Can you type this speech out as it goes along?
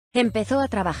Empezó a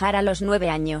trabajar a los 9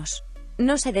 años.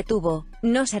 No se detuvo,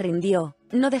 no se rindió,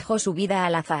 no dejó su vida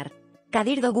al azar.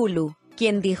 Kadir Doğulu,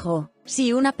 quien dijo,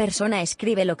 si una persona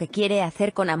escribe lo que quiere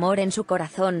hacer con amor en su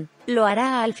corazón, lo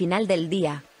hará al final del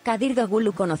día. Kadir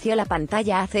Doğulu conoció la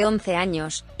pantalla hace 11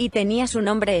 años, y tenía su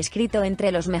nombre escrito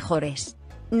entre los mejores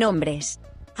nombres.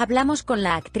 Hablamos con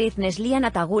la actriz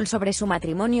neslihanatagul sobre su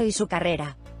matrimonio y su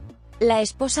carrera. La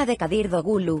esposa de Kadir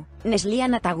Doğulu,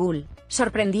 neslihanatagul,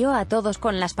 sorprendió a todos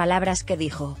con las palabras que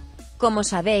dijo. Como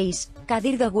sabéis,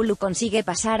 Kadir Doğulu consigue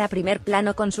pasar a primer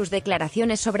plano con sus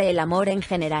declaraciones sobre el amor en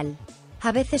general.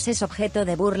 A veces es objeto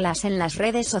de burlas en las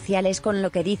redes sociales con lo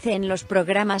que dice en los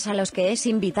programas a los que es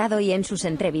invitado y en sus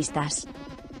entrevistas.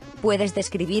 ¿Puedes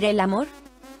describir el amor?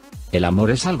 El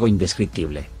amor es algo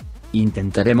indescriptible.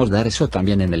 Intentaremos dar eso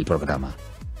también en el programa.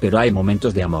 Pero hay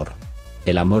momentos de amor.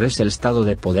 El amor es el estado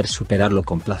de poder superarlo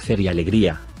con placer y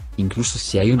alegría, incluso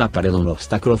si hay una pared o un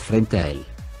obstáculo frente a él.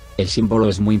 El símbolo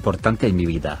es muy importante en mi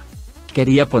vida.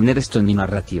 Quería poner esto en mi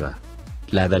narrativa.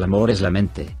 La del amor es la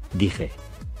mente, dije.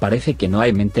 Parece que no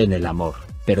hay mente en el amor,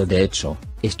 pero de hecho,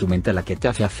 es tu mente la que te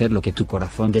hace hacer lo que tu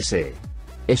corazón desee.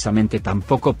 Esa mente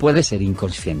tampoco puede ser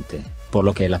inconsciente, por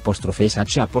lo que el apóstrofe es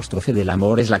H apóstrofe del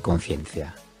amor es la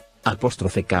conciencia.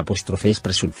 Apóstrofe K apóstrofe es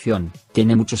presunción,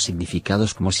 tiene muchos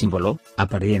significados como símbolo,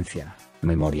 apariencia,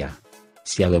 memoria.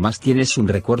 Si además tienes un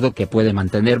recuerdo que puede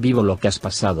mantener vivo lo que has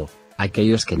pasado,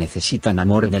 aquellos que necesitan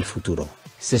amor en el futuro,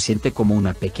 se siente como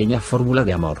una pequeña fórmula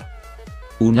de amor.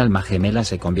 Un alma gemela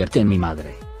se convierte en mi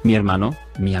madre, mi hermano,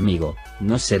 mi amigo,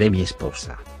 no seré mi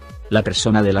esposa. La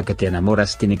persona de la que te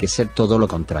enamoras tiene que ser todo lo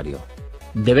contrario.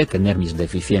 Debe tener mis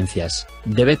deficiencias,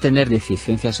 debe tener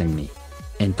deficiencias en mí.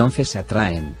 Entonces se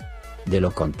atraen. De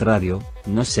lo contrario,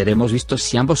 no seremos vistos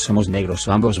si ambos somos negros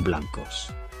o ambos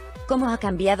blancos. ¿Cómo ha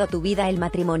cambiado tu vida el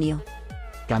matrimonio?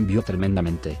 Cambió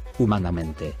tremendamente,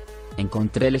 humanamente.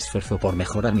 Encontré el esfuerzo por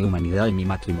mejorar mi humanidad en mi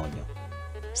matrimonio.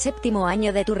 7º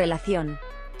año de tu relación.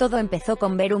 Todo empezó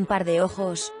con ver un par de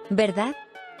ojos, ¿verdad?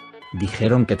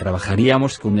 Dijeron que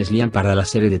trabajaríamos con Neslihan para la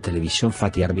serie de televisión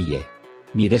Fatih Arbille.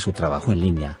 Miré su trabajo en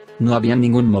línea, no había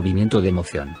ningún movimiento de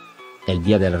emoción. El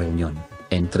día de la reunión,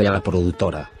 entré a la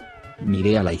productora.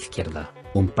 Miré a la izquierda,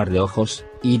 un par de ojos,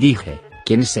 y dije,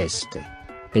 ¿quién es este?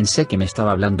 Pensé que me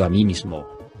estaba hablando a mí mismo.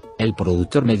 El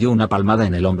productor me dio una palmada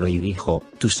en el hombro y dijo,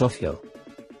 tu socio.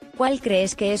 ¿Cuál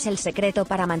crees que es el secreto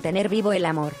para mantener vivo el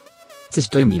amor? Te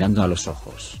estoy mirando a los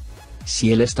ojos.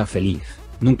 Si él está feliz,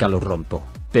 nunca lo rompo,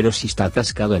 pero si está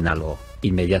atascado en algo,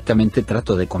 inmediatamente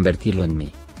trato de convertirlo en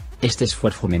mí. Este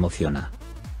esfuerzo me emociona.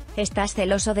 ¿Estás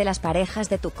celoso de las parejas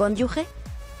de tu cónyuge?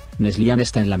 Neslihan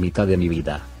está en la mitad de mi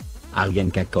vida.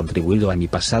 Alguien que ha contribuido a mi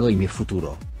pasado y mi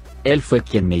futuro. Él fue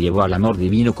quien me llevó al amor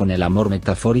divino con el amor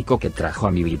metafórico que trajo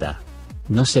a mi vida.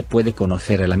 No se puede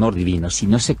conocer el amor divino si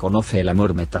no se conoce el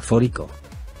amor metafórico.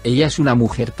 Ella es una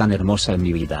mujer tan hermosa en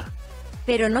mi vida.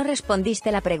 Pero no respondiste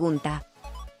la pregunta.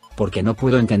 Porque no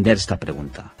puedo entender esta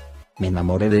pregunta. Me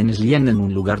enamoré de Neslihan en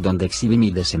un lugar donde exhibí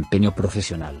mi desempeño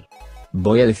profesional.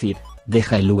 Voy a decir,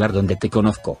 deja el lugar donde te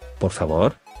conozco, por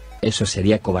favor. Eso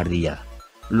sería cobardía.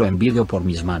 Lo envidio por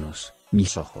mis manos,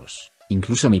 mis ojos,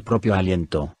 incluso mi propio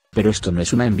aliento, pero esto no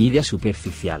es una envidia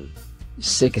superficial.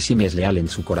 Sé que sí me es leal en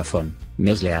su corazón,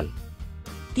 me es leal.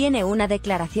 Tiene una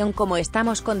declaración como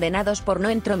estamos condenados por no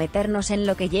entrometernos en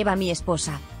lo que lleva mi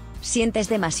esposa. ¿Sientes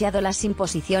demasiado las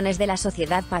imposiciones de la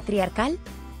sociedad patriarcal?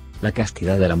 La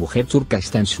castidad de la mujer turca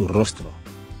está en su rostro.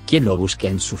 Quien lo busque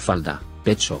en su falda,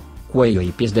 pecho, cuello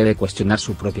y pies debe cuestionar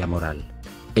su propia moral.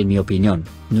 En mi opinión,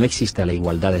 no existe la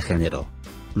igualdad de género.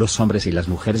 Los hombres y las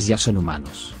mujeres ya son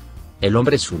humanos. El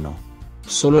hombre es uno.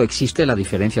 Solo existe la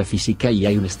diferencia física y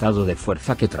hay un estado de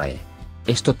fuerza que trae.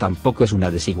 Esto tampoco es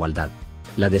una desigualdad.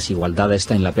 La desigualdad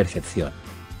está en la percepción.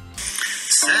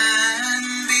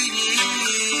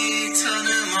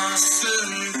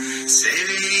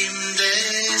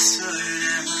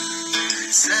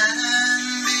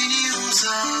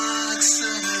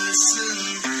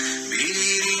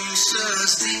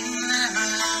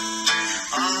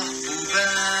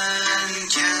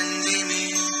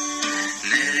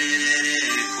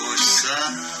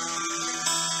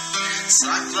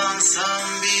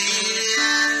 Saklansam bir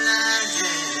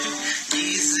yerlerde,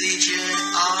 gizlice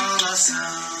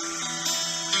ağlasam.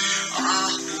 Ah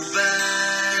bu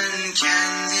ben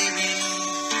kendimi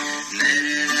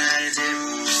nerelerde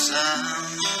bulsam.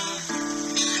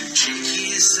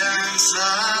 Çekilsem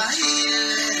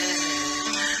sahillere,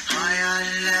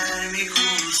 hayaller mi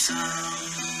kursam.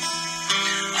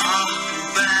 Ah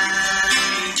bu ben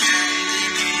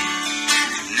kendimi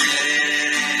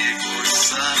nerelere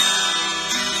koşsam.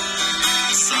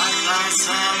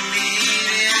 Saklansam bir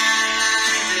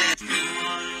yerlerde,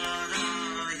 yuvarlanıp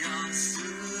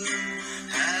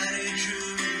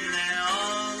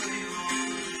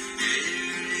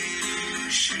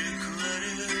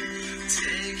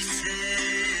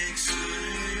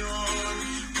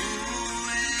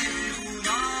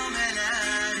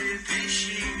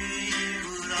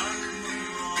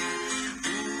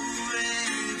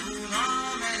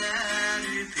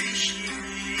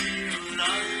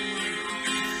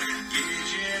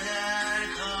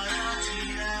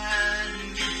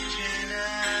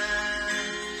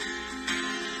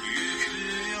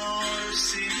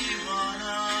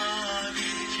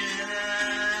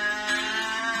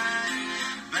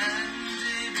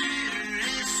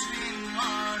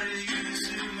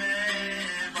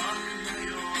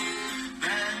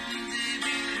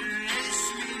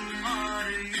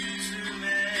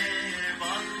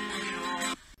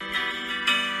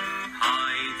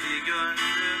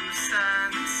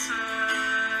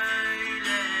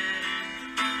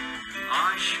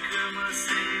Aşkımı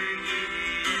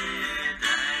sevgiliye,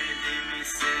 derdimi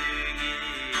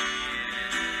sevgiliye.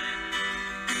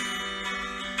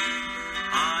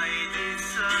 Haydi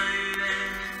söyle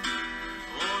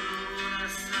onu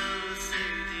nasıl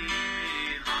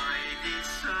sevdiğimi, haydi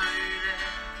söyle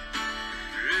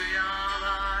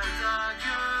rüyalarda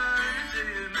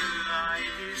gördüğümü,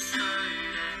 haydi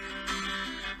söyle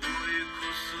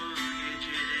uykusuz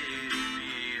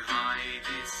gecelerimi,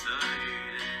 haydi söyle.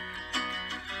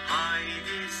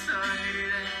 Haydi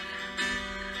söyle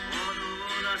onu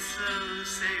nasıl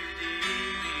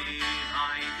sevdiğimi,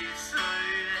 haydi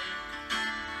söyle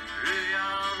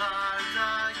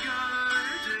rüyalarda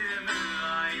gördüğümü,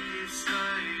 haydi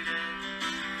söyle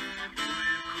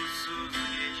uykusuz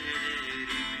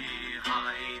gecelerimi,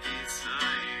 haydi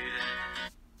söyle.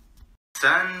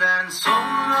 Senden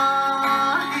sonra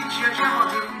hiç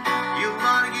yaşamadım,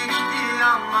 yıllar geçti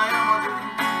anlayamadım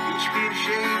hiçbir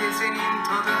şeyde senin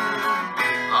tadın.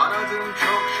 Aradım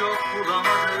çok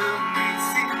bulamadım,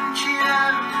 bitsin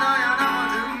çilem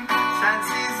dayanamadım,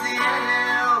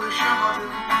 sensizliğe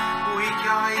alışamadım. Bu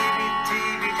hikaye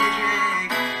bitti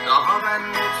bitecek, daha ben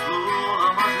mutlu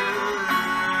olamadım.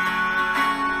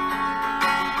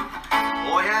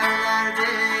 O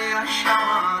yerlerde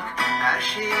yaşamak, her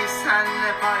şeyi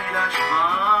senle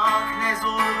paylaşmak, ne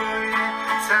zor böyle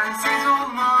sensiz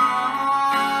olmak.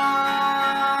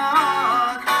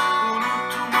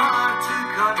 Unuttum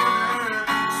artık adını,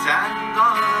 sen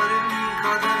dağların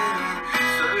kadını,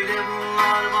 söyle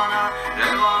bunlar bana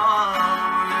reva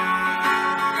mı?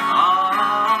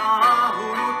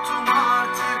 Unuttum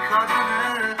artık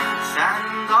adını, sen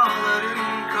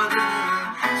dağların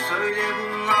kadını, söyle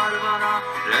bunlar bana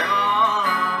reva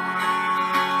mı?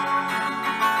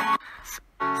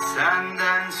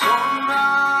 Senden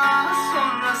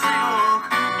sonrası yok,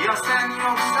 ya sen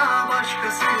yoksa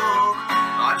başkası yok.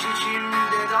 Aç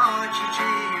içimde dağ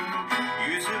çiçeğim,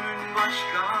 yüzümün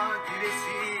başka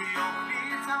gülesi